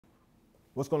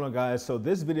What's going on, guys? So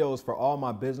this video is for all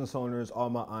my business owners, all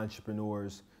my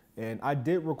entrepreneurs. And I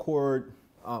did record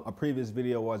a previous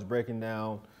video where I was breaking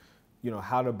down,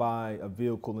 how to buy a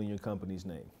vehicle in your company's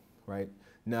name, right?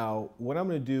 Now, what I'm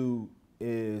going to do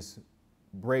is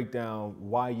break down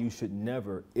why you should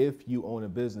never, if you own a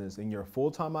business and you're a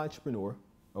full-time entrepreneur,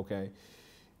 okay,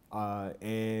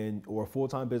 or a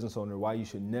full-time business owner, why you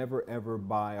should never, ever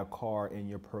buy a car in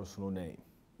your personal name,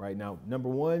 right? Now, number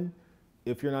one,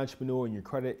 if you're an entrepreneur and your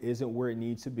credit isn't where it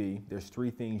needs to be, there's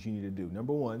three things you need to do.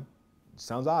 Number one,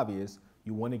 sounds obvious,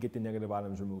 you want to get the negative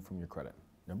items removed from your credit.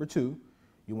 Number two,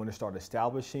 you want to start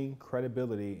establishing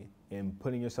credibility and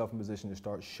putting yourself in position to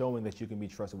start showing that you can be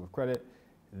trusted with credit.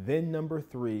 Then number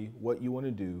three, what you want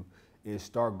to do is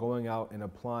start going out and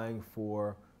applying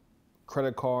for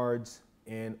credit cards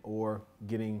and or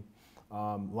getting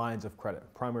lines of credit,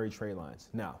 primary trade lines.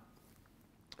 Now,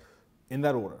 in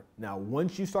that order. Now,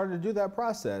 once you started to do that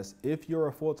process, if you're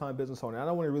a full-time business owner, I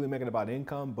don't want to really make it about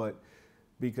income, but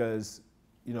because,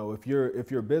 if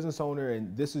you're a business owner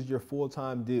and this is your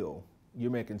full-time deal,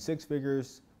 you're making 6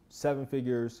 figures, 7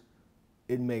 figures,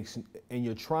 and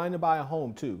you're trying to buy a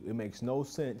home too. It makes no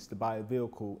sense to buy a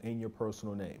vehicle in your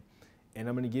personal name. And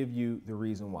I'm going to give you the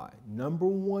reason why. Number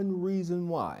one reason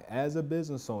why, as a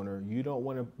business owner, you don't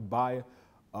want to buy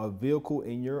a vehicle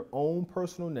in your own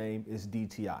personal name is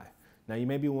DTI. Now, you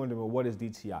may be wondering, well, what is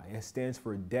DTI? It stands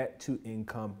for debt to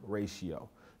income ratio.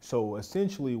 So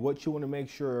essentially what you want to make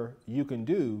sure you can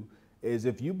do is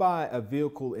if you buy a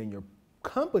vehicle in your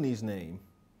company's name,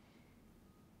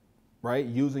 right,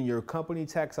 using your company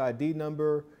tax ID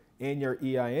number and your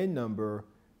EIN number,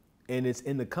 and it's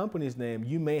in the company's name,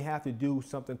 you may have to do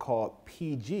something called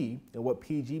PG. And what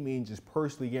PG means is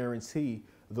personally guarantee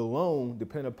the loan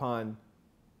depending upon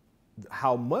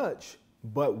how much,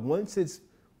 but once it's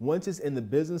in the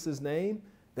business's name,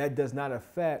 that does not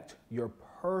affect your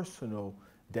personal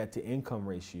debt to income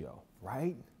ratio,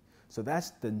 right? So that's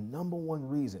the number one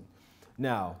reason.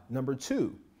 Now, number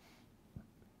two,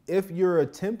 if you're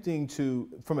attempting to,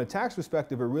 from a tax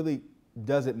perspective, it really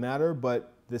doesn't matter,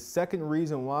 but the second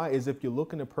reason why is if you're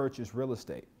looking to purchase real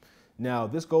estate. Now,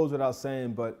 this goes without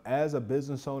saying, but as a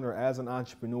business owner, as an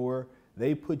entrepreneur,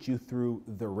 they put you through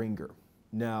the ringer.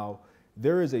 Now,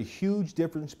 there is a huge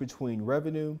difference between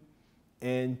revenue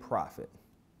and profit.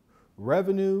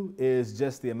 Revenue is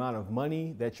just the amount of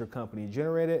money that your company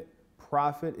generated.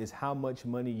 Profit is how much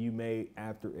money you made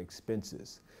after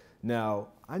expenses. Now,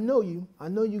 I know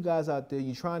you guys out there,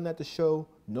 you're trying not to show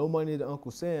no money to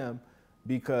Uncle Sam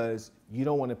because you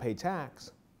don't want to pay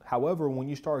tax. However, when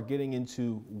you start getting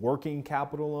into working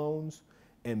capital loans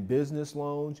and business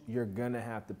loans, you're gonna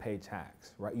have to pay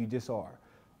tax, right? You just are.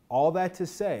 All that to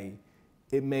say,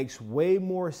 it makes way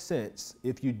more sense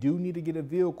if you do need to get a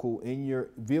vehicle in your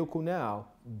vehicle now,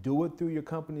 do it through your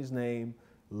company's name,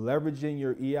 leveraging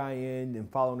your EIN and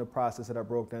following the process that I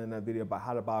broke down in that video about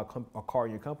how to buy a car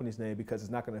in your company's name because it's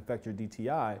not going to affect your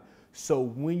DTI. So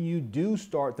when you do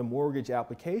start the mortgage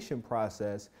application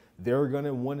process, they're going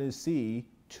to want to see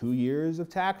 2 years of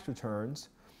tax returns.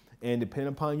 And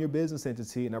depending upon your business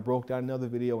entity, and I broke down another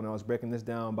video when I was breaking this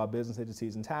down about business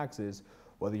entities and taxes,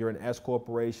 whether you're an S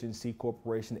corporation, C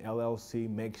corporation, LLC,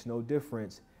 makes no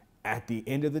difference. At the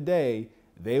end of the day,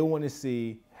 they want to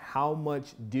see how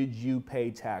much did you pay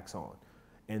tax on.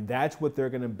 And that's what they're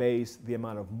going to base the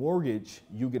amount of mortgage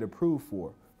you get approved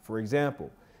for. For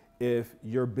example, if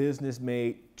your business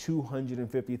made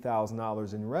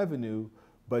 $250,000 in revenue,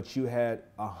 but you had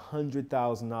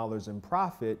 $100,000 in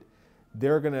profit,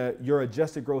 your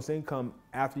adjusted gross income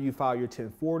after you file your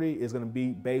 1040 is going to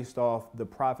be based off the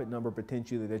profit number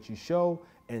potentially that you show,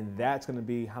 and that's going to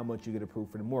be how much you get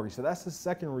approved for the mortgage. So that's the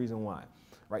second reason why,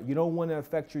 right? You don't want to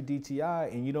affect your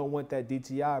DTI, and you don't want that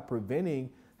DTI preventing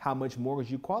how much mortgage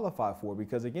you qualify for,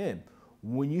 because again,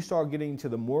 when you start getting to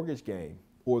the mortgage game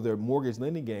or the mortgage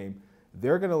lending game,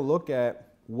 they're going to look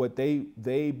at what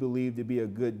they believe to be a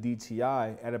good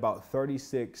DTI at about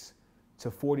 36 to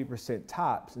 40%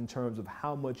 tops in terms of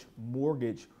how much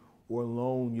mortgage or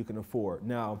loan you can afford.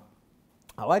 Now,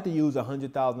 I like to use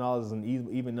 $100,000 as an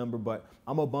even number, but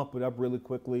I'm gonna bump it up really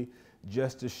quickly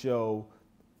just to show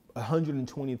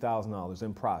 $120,000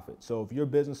 in profit. So if you're a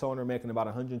business owner making about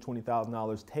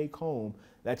 $120,000 take home,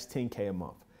 that's $10K a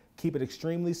month. Keep it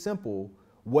extremely simple.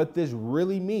 What this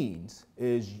really means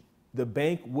is the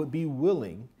bank would be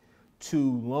willing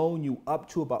to loan you up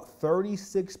to about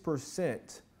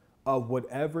 36% of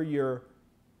whatever your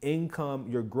income,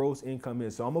 your gross income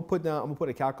is. So I'm gonna put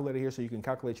a calculator here so you can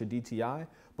calculate your DTI,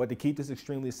 but to keep this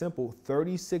extremely simple,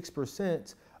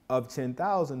 36% of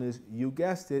 10,000 is, you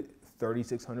guessed it,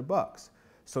 $3,600.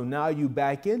 So now you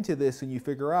back into this and you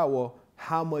figure out, well,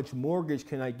 how much mortgage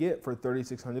can I get for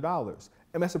 $3,600?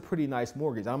 And that's a pretty nice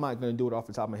mortgage. I'm not going to do it off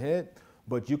the top of my head,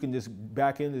 but you can just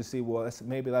back in to see, well,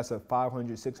 maybe that's a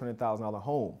 $500,000, $600,000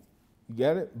 home. You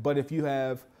get it? But if you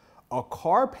have a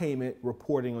car payment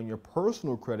reporting on your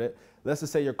personal credit, let's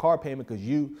just say your car payment, because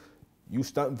you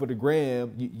stunting for the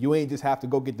gram, you ain't just have to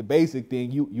go get the basic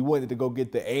thing, you wanted to go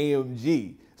get the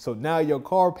AMG. So now your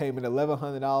car payment,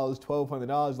 $1,100,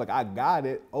 $1,200, like I got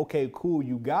it, okay, cool,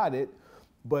 you got it,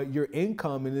 but your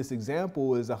income in this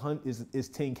example is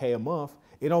 $10K a month.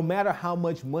 It don't matter how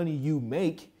much money you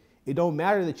make, it don't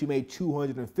matter that you made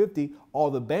 $250, all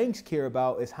the banks care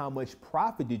about is how much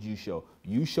profit did you show.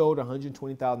 You showed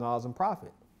 $120,000 in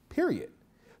profit, period.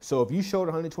 So if you showed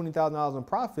 $120,000 in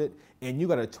profit and you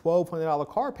got a $1,200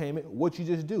 car payment, what you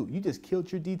just do? You just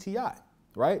killed your DTI,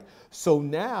 right? So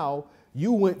now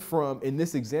you went from, in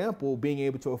this example, being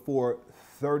able to afford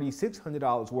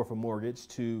 $3,600 worth of mortgage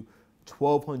to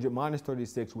 $1,200 minus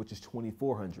 36, which is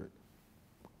 $2,400.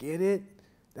 Get it?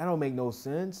 That don't make no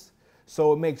sense.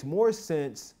 So it makes more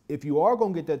sense if you are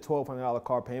going to get that $1,200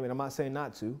 car payment. I'm not saying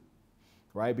not to,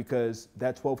 right? Because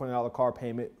that $1,200 car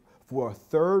payment, for a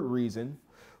third reason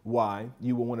why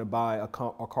you will want to buy a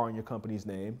car in your company's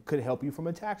name, could help you from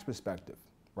a tax perspective,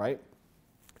 right?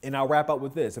 And I'll wrap up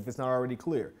with this, if it's not already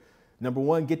clear. Number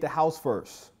one, get the house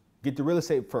first. Get the real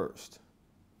estate first.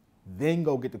 Then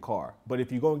go get the car. But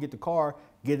if you're going to get the car,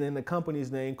 get it in the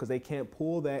company's name, because they can't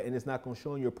pull that and it's not going to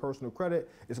show in your personal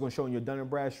credit. It's going to show in your Dun &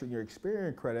 Bradstreet and your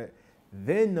Experian credit.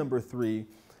 Then number three,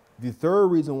 the third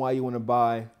reason why you want to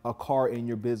buy a car in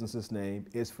your business's name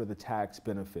is for the tax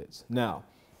benefits. Now,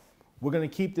 we're going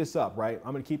to keep this up, right?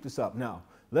 I'm going to keep this up. Now,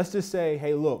 let's just say,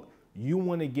 hey, look, you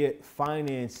want to get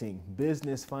financing,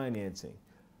 business financing.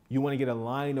 You want to get a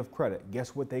line of credit.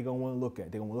 Guess what they're going to want to look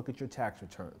at? They're going to look at your tax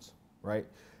returns, right?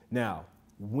 Now,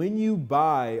 when you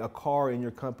buy a car in your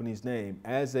company's name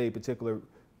as a particular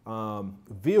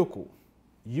vehicle,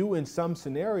 you in some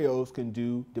scenarios can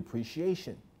do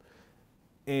depreciation.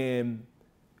 And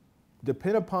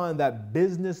depend upon that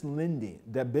business lending,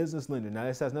 now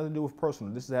this has nothing to do with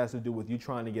personal, this has to do with you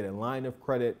trying to get a line of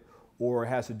credit, or it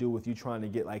has to do with you trying to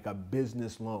get like a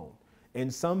business loan.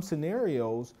 In some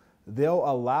scenarios, they'll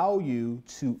allow you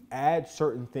to add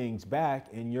certain things back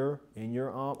on your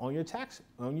tax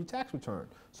return.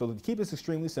 So to keep this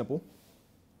extremely simple,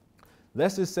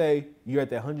 let's just say you're at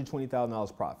that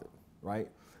 $120,000 profit, right?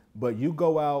 But you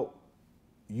go out,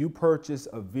 you purchase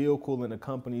a vehicle in a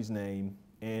company's name,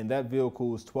 and that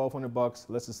vehicle is $1,200.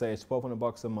 Let's just say it's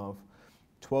 $1,200 a month.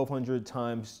 1,200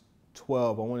 times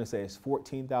 12, I want to say it's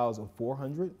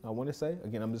 14,400. I want to say,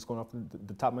 again, I'm just going off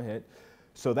the top of my head.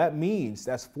 So that means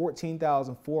that's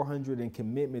 14,400 in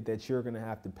commitment that you're going to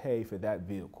have to pay for that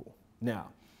vehicle. Now,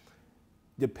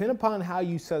 depending upon how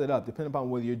you set it up, depending upon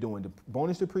whether you're doing the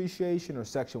bonus depreciation or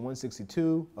Section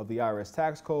 162 of the IRS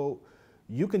tax code,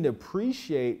 you can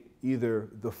depreciate either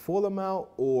the full amount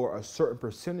or a certain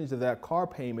percentage of that car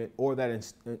payment or that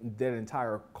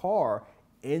entire car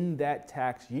in that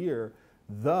tax year,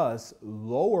 thus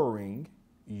lowering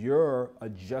your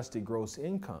adjusted gross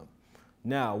income.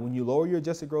 Now, when you lower your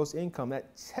adjusted gross income,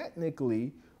 that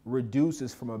technically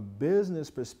reduces, from a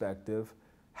business perspective,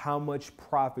 how much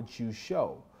profit you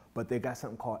show. But they got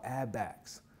something called add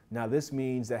backs. Now, this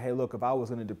means that, hey, look, if I was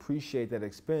going to depreciate that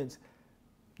expense,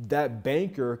 that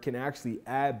banker can actually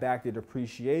add back the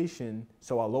depreciation.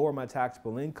 So I lower my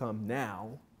taxable income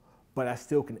now, but I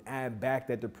still can add back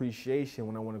that depreciation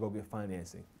when I want to go get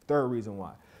financing. Third reason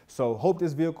why. So hope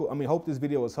this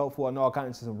video was helpful. I know I got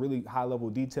into some really high level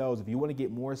details. If you want to get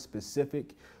more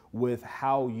specific with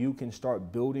how you can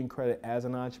start building credit as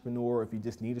an entrepreneur, if you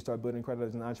just need to start building credit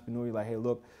as an entrepreneur, you're like, hey,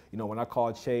 look, when I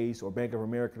call Chase or Bank of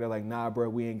America, they're like, nah, bro,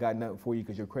 we ain't got nothing for you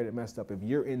because your credit messed up. If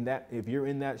you're in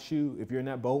that shoe, if you're in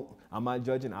that boat, I'm not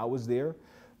judging. I was there.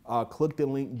 Click the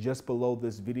link just below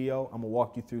this video. I'm gonna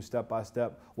walk you through step by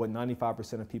step what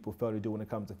 95% of people fail to do when it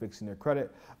comes to fixing their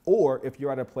credit. Or if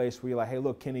you're at a place where you're like, hey,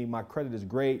 look, Kenny, my credit is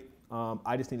great.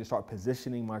 I just need to start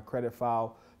positioning my credit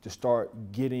file to start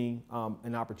getting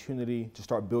an opportunity to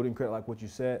start building credit like what you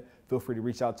said. Feel free to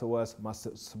reach out to us, my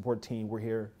support team. We're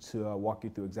here to walk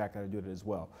you through exactly how to do it as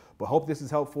well. But hope this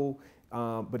is helpful.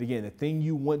 But again, the thing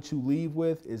you want to leave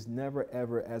with is never,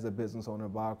 ever, as a business owner,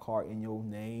 buy a car in your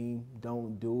name.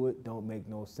 Don't do it. Don't make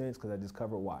no sense, because I just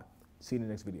covered why. See you in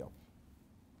the next video.